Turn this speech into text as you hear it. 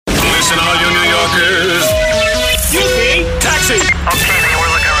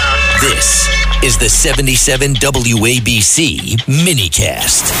This is the 77 WABC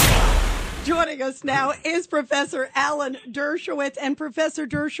minicast. Joining us now is Professor Alan Dershowitz. And Professor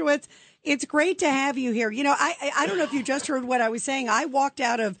Dershowitz, it's great to have you here. You know, I don't know if you just heard what I was saying. I walked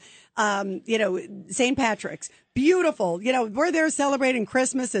out of, St. Patrick's. Beautiful. You know, we're there celebrating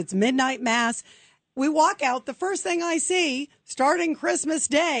Christmas. It's midnight mass. We walk out. The first thing I see, starting Christmas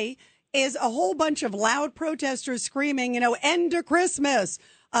Day, is a whole bunch of loud protesters screaming, end to Christmas.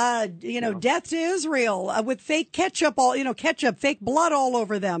 Death to Israel, with fake ketchup, fake blood all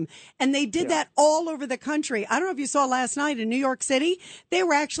over them. And they did that all over the country. I don't know if you saw last night in New York City, they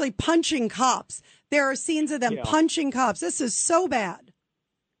were actually punching cops. There are scenes of them punching cops. This is so bad.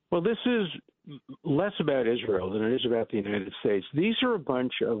 Well, this is less about Israel than it is about the United States. These are a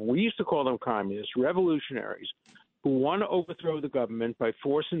bunch of, we used to call them communists, revolutionaries, who want to overthrow the government by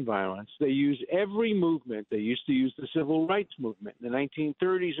force and violence. They use every movement. They used to use the civil rights movement in the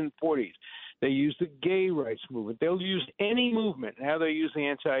 1930s and 40s. They used the gay rights movement. They'll use any movement. Now they use the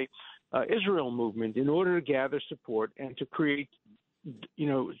anti-Israel movement in order to gather support and to create,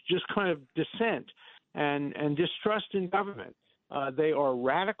 just kind of dissent and distrust in government. They are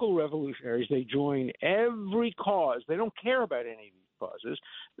radical revolutionaries. They join every cause. They don't care about any of these causes.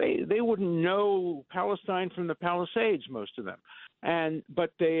 They wouldn't know Palestine from the Palisades, most of them,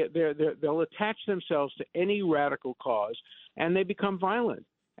 but they'll attach themselves to any radical cause, and they become violent.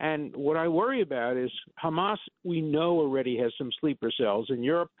 And what I worry about is Hamas. We know already has some sleeper cells in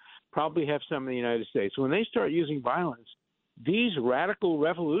Europe, probably have some in the United States. When they start using violence, these radical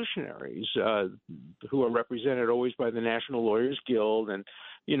revolutionaries, who are represented always by the National Lawyers Guild and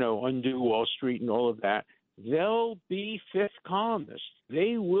Undo Wall Street and all of that, they'll be fifth columnists.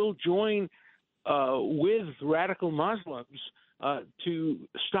 They will join with radical Muslims to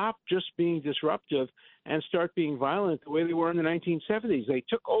stop just being disruptive and start being violent the way they were in the 1970s. They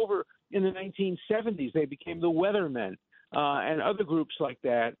took over in the 1970s. They became the Weathermen and other groups like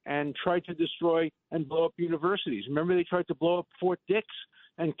that and tried to destroy and blow up universities. Remember, they tried to blow up Fort Dix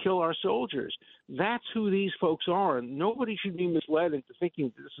and kill our soldiers. That's who these folks are. And nobody should be misled into thinking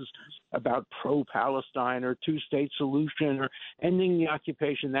this is about pro-Palestine or two-state solution or ending the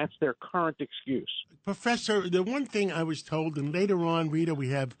occupation. That's their current excuse. Professor, the one thing I was told, and later on, Rita, we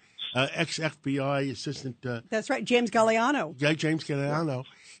have ex-FBI assistant. That's right, James Galliano. Yeah, James Galliano,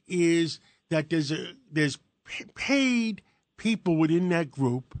 is that there's paid people within that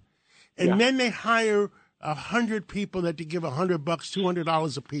group, and then they hire 100 people that they give $100,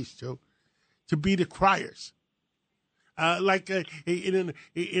 $200 a piece to be the criers. At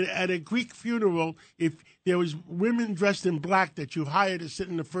a Greek funeral, if there was women dressed in black that you hire to sit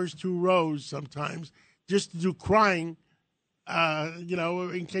in the first two rows sometimes just to do crying,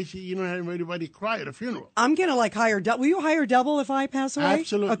 in case you don't have anybody cry at a funeral. I'm going to hire double. Will you hire double if I pass away?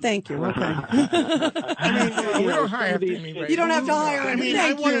 Absolutely. Oh, thank you. Okay. We don't hire anybody. You don't have to hire anybody.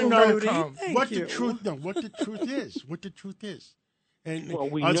 I want to know what the truth is. And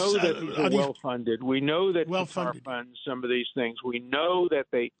we know that these are well-funded. We know that well-funded funds some of these things. We know that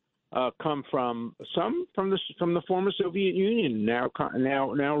they come from the former Soviet Union, now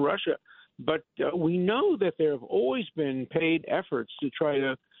Russia. But we know that there have always been paid efforts to try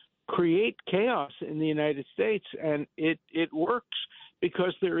to create chaos in the United States, and it works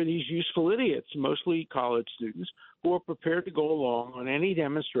because there are these useful idiots, mostly college students, who are prepared to go along on any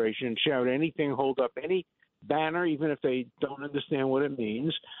demonstration, shout anything, hold up any banner, even if they don't understand what it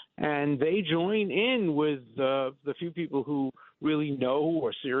means, and they join in with the few people who really know, who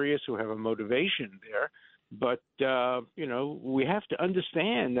are serious, who have a motivation there. But, we have to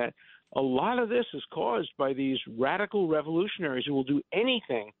understand that a lot of this is caused by these radical revolutionaries who will do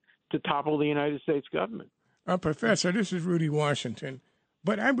anything to topple the United States government. Professor, this is Rudy Washington.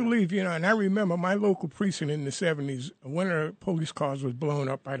 But I believe, and I remember my local precinct in the 70s, one of the police cars was blown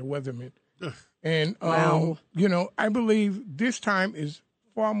up by the weathermen. And, wow. I believe this time is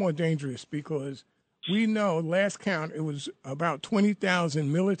far more dangerous because we know last count it was about 20,000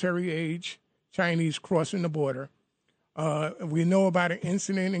 military-age Chinese crossing the border. We know about an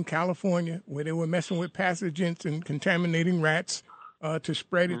incident in California where they were messing with pathogens and contaminating rats to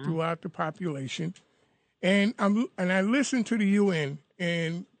spread it throughout the population. And I listened to the UN,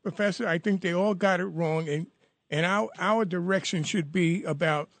 and Professor, I think they all got it wrong. And our direction should be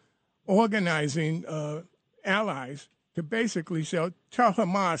about organizing allies to basically tell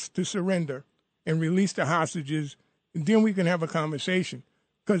Hamas to surrender and release the hostages, and then we can have a conversation.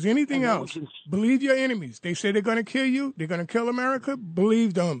 Because anything else, believe your enemies. They say they're going to kill you. They're going to kill America.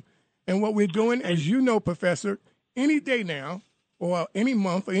 Believe them. And what we're doing, as you know, Professor, any day now or any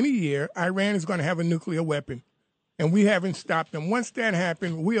month or any year, Iran is going to have a nuclear weapon. and we haven't stopped them. Once that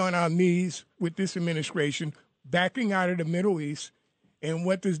happened, we're on our knees with this administration, backing out of the Middle East. And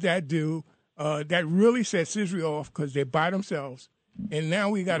what does that do? That really sets Israel off because they're by themselves. And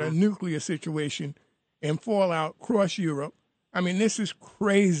now we got a nuclear situation and fallout across Europe. I mean, this is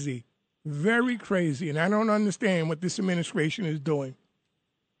crazy, very crazy. And I don't understand what this administration is doing.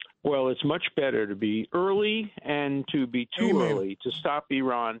 Well, it's much better to be early and to be too Amen. early to stop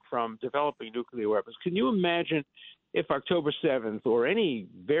Iran from developing nuclear weapons. Can you imagine if October 7th or any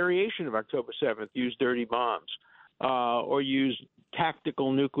variation of October 7th used dirty bombs or used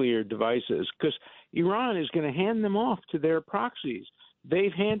tactical nuclear devices? Because Iran is going to hand them off to their proxies.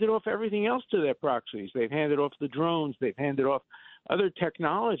 They've handed off everything else to their proxies. They've handed off the drones. They've handed off other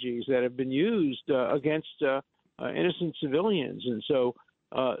technologies that have been used against innocent civilians. And so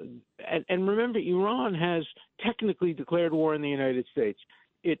and remember, Iran has technically declared war on the United States.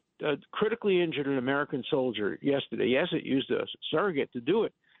 It critically injured an American soldier yesterday. Yes, it used a surrogate to do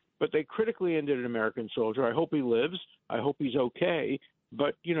it, but they critically injured an American soldier. I hope he lives. I hope he's okay.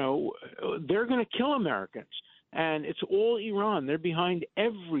 But, you know, they're going to kill Americans. And it's all Iran. They're behind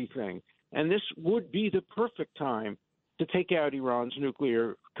everything. And this would be the perfect time to take out Iran's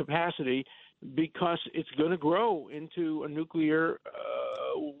nuclear capacity because it's going to grow into a nuclear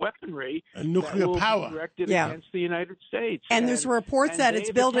weaponry, a nuclear power directed against the United States. And there's reports that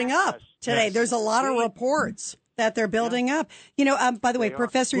it's building up today. Yes. There's a lot of reports that they're building up. You know, by the way,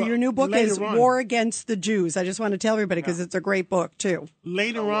 Professor, your new book is War Against the Jews. I just want to tell everybody because it's a great book, too.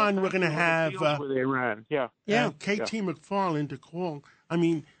 Later on, we're going to have with Iran. KT McFarland to call. I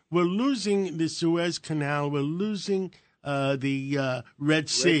mean, we're losing the Suez Canal. We're losing the Red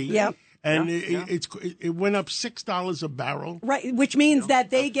Sea. Yep. And it went up $6 a barrel. Right, which means that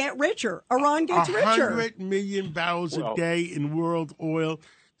they get richer. Iran gets richer. 100 million barrels a day in world oil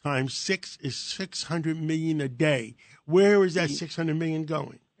times 6 is 600 million a day. Where is that 600 million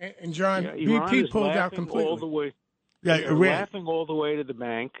going? And John, BP pulled out completely. All the way, they're laughing all the way to the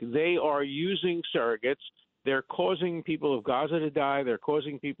bank. They are using surrogates. They're causing people of Gaza to die. They're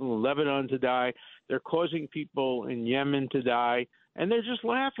causing people in Lebanon to die. They're causing people in Yemen to die. And they're just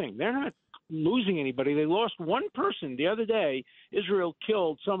laughing. They're not losing anybody. They lost one person the other day. Israel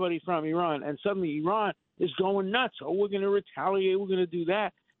killed somebody from Iran, and suddenly Iran is going nuts. Oh, we're going to retaliate. We're going to do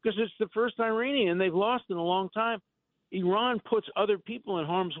that. Because it's the first Iranian they've lost in a long time. Iran puts other people in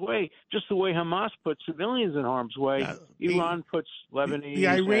harm's way, just the way Hamas puts civilians in harm's way. Iran puts Lebanese. The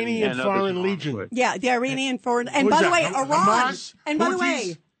Iranian Foreign Legion. Yeah, the Iranian Foreign. And by the way, Iran. Hamas, and by the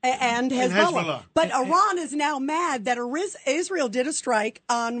way. And Hezbollah. But Iran is now mad that Israel did a strike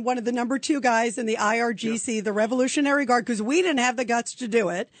on one of the number 2 guys in the IRGC, the Revolutionary Guard, because we didn't have the guts to do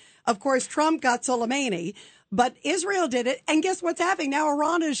it. Of course, Trump got Soleimani, but Israel did it. And guess what's happening? Now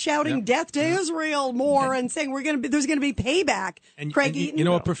Iran is shouting death to Israel more and saying there's going to be payback. And, Craig and Eaton. you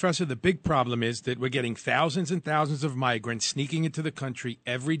know what, Professor? The big problem is that we're getting thousands and thousands of migrants sneaking into the country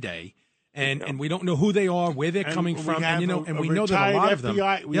every day. And we don't know who they are, where they're coming from, and we know that a lot of them.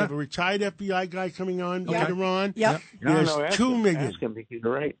 We have a retired FBI guy coming on later on. Yep. There's 2 million. You're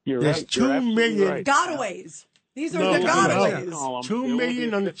right. There's 2 million gotaways. These are the gotaways. 2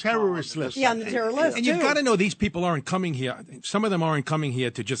 million on the terrorist list. Yeah, on the terror list. And you've got to know these people aren't coming here. Some of them aren't coming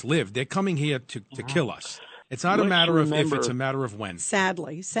here to just live. They're coming here to kill us. It's not a matter of if, it's a matter of when.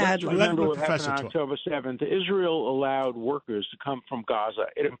 Sadly. Remember what happened on October 7th. Israel allowed workers to come from Gaza.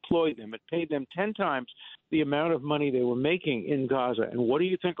 It employed them. It paid them 10 times the amount of money they were making in Gaza. And what do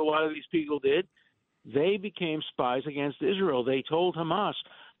you think a lot of these people did? They became spies against Israel. They told Hamas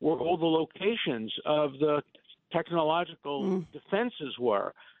where all the locations of the technological defenses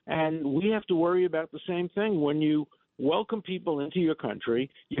were. And we have to worry about the same thing. When you welcome people into your country,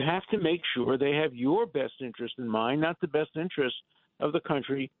 you have to make sure they have your best interest in mind, not the best interest of the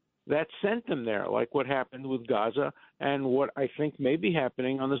country that sent them there, like what happened with Gaza and what I think may be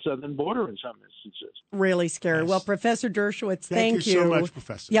happening on the southern border in some instances. Really scary. Yes. Well, Professor Dershowitz, thank you so much,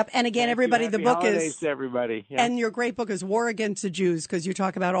 Professor. Yep. And again, everybody, the book is to everybody. Yeah. And your great book is War Against the Jews, because you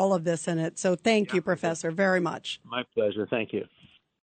talk about all of this in it. So thank you, Professor, very much. My pleasure. Thank you.